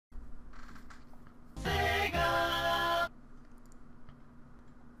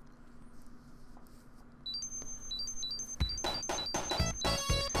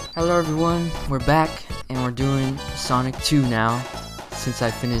Hello everyone, we're back and we're doing Sonic 2 now since I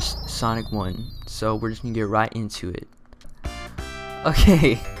finished Sonic 1, so we're just gonna get right into it.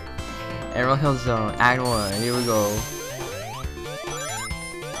 Okay, Emerald Hill Zone, Act 1, here we go.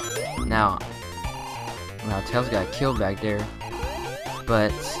 Now Tails got killed back there,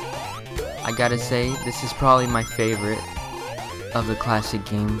 but I gotta say, this is probably my favorite of the classic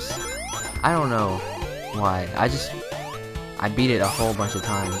games. I don't know why, I beat it a whole bunch of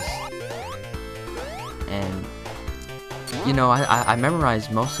times, and you know, I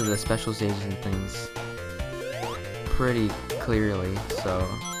memorized most of the special stages and things pretty clearly, so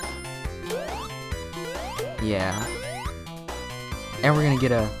yeah. And we're gonna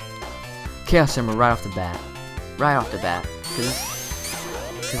get a Chaos Emerald right off the bat, because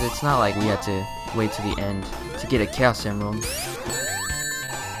it's not like we had to wait to the end to get a Chaos Emerald.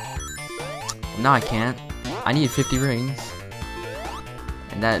 Now I can't. I need 50 rings.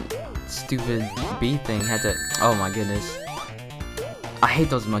 And that stupid bee thing had to... Oh my goodness. I hate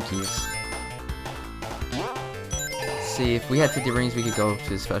those monkeys. See, if we had 50 rings, we could go to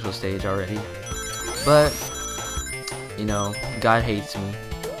the special stage already. But, you know, God hates me.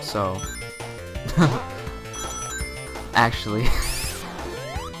 So... Actually...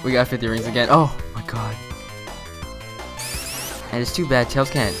 we got 50 rings again. Oh my god. And it's too bad Tails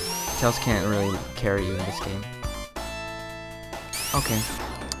can't really carry you in this game. Okay.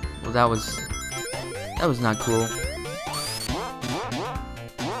 Well, that was not cool.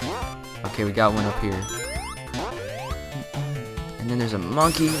 Okay, we got one up here. And then there's a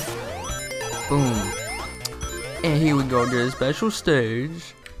monkey. Boom. And here we go to the special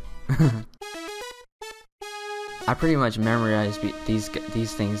stage. I pretty much memorized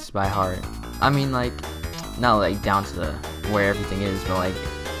these things by heart. I mean, like, not like down to the where everything is, but like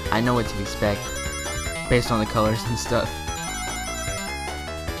I know what to expect based on the colors and stuff.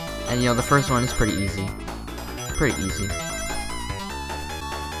 And you know, the first one is pretty easy.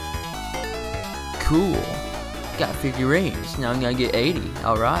 Cool. Got 50 rings. Now I'm gonna get 80.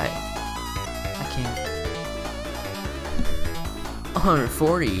 Alright. I can't.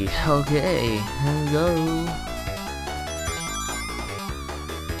 140. Okay. Here we go.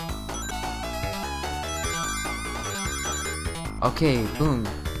 Okay, boom.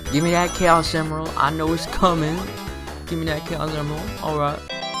 Give me that Chaos Emerald. I know it's coming. Give me that Chaos Emerald. Alright.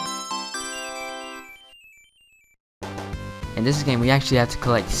 In this game, we actually have to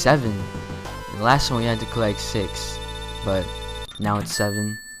collect 7. In the last one, we had to collect 6. But now it's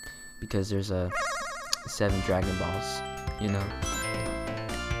 7. Because there's 7 Dragon Balls. You know.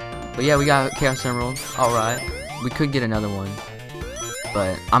 But yeah, we got Chaos Emerald. Alright. We could get another one.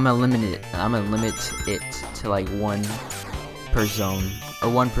 But I'm gonna limit it to like 1 per zone. Or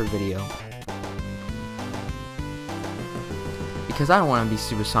 1 per video. Because I don't want to be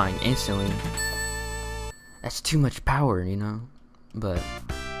supersonic instantly. That's too much power, you know? But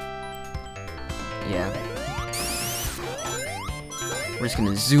yeah. We're just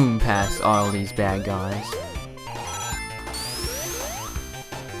gonna zoom past all these bad guys.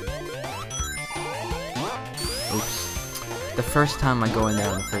 Oops. The first time I go in there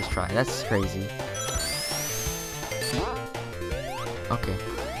on the first try. That's crazy. Okay.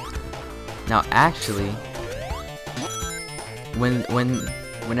 Now actually,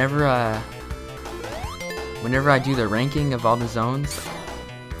 whenever I do the ranking of all the zones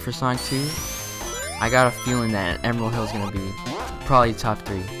for Sonic 2, I got a feeling that Emerald Hill is gonna be probably top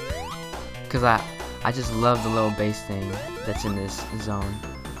 3. Cause I just love the little bass thing that's in this zone.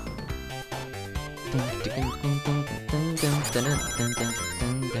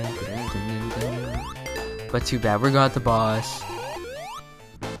 But too bad, we're going at the boss.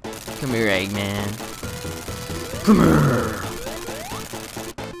 Come here, Eggman. Come here.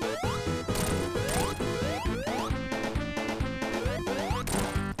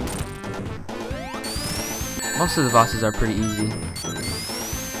 Most of the bosses are pretty easy. I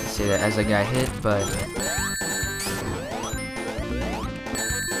say that as I got hit, but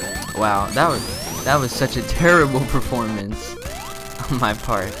wow, that was such a terrible performance on my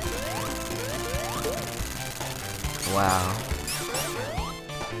part. Wow.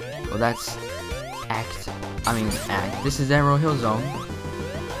 Well, that's act. This is Emerald Hill Zone.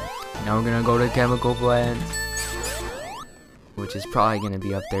 Now we're gonna go to Chemical Plant, which is probably gonna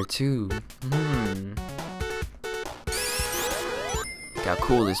be up there too. Look how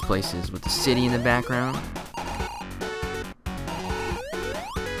cool this place is with the city in the background.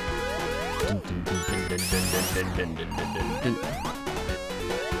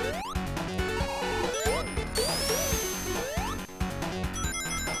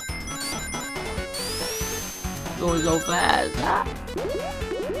 Going so fast.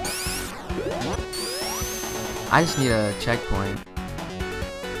 I just need a checkpoint.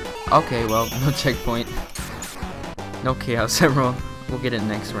 Okay, well, no checkpoint. No Chaos Emerald. We'll get it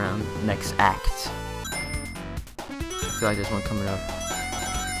next round. Next act. I feel like there's one coming up.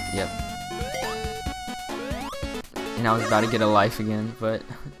 Yep. And I was about to get a life again, but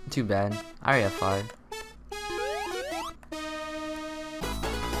too bad. I already have 5.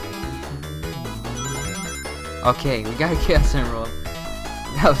 Okay, we got a Chaos Emerald.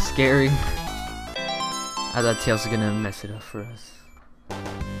 That was scary. I thought Tails was gonna mess it up for us.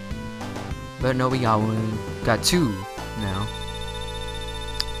 But no, we got one. Got 2 now.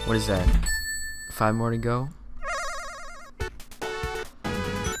 What is that? 5 more to go?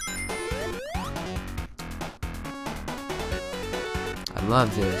 I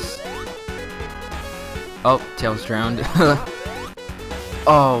love this. Oh, Tails drowned.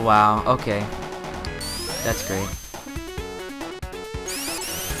 Oh, wow. Okay. That's great.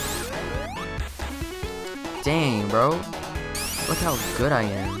 Dang, bro. Look how good I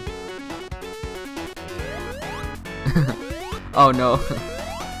am. Oh, no.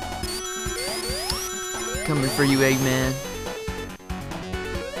 Coming for you, Eggman.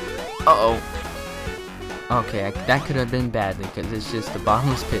 Uh-oh. Okay, that could have been badly, because it's just the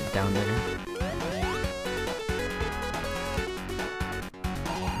bottomless pit down there.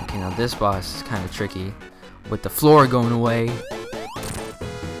 Okay, now this boss is kind of tricky. With the floor going away.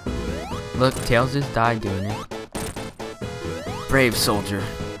 Look, Tails just died doing it. Brave soldier.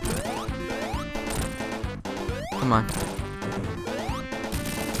 Come on.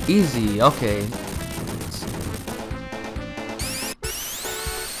 Easy, okay.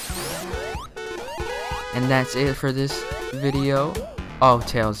 And that's it for this video. Oh,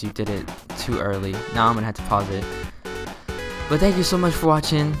 Tails, you did it too early. Now I'm gonna have to pause it. But thank you so much for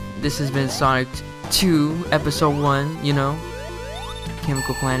watching. This has been Sonic 2, Episode 1, you know.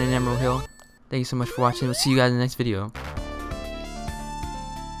 Chemical Planet and Emerald Hill. Thank you so much for watching. We'll see you guys in the next video.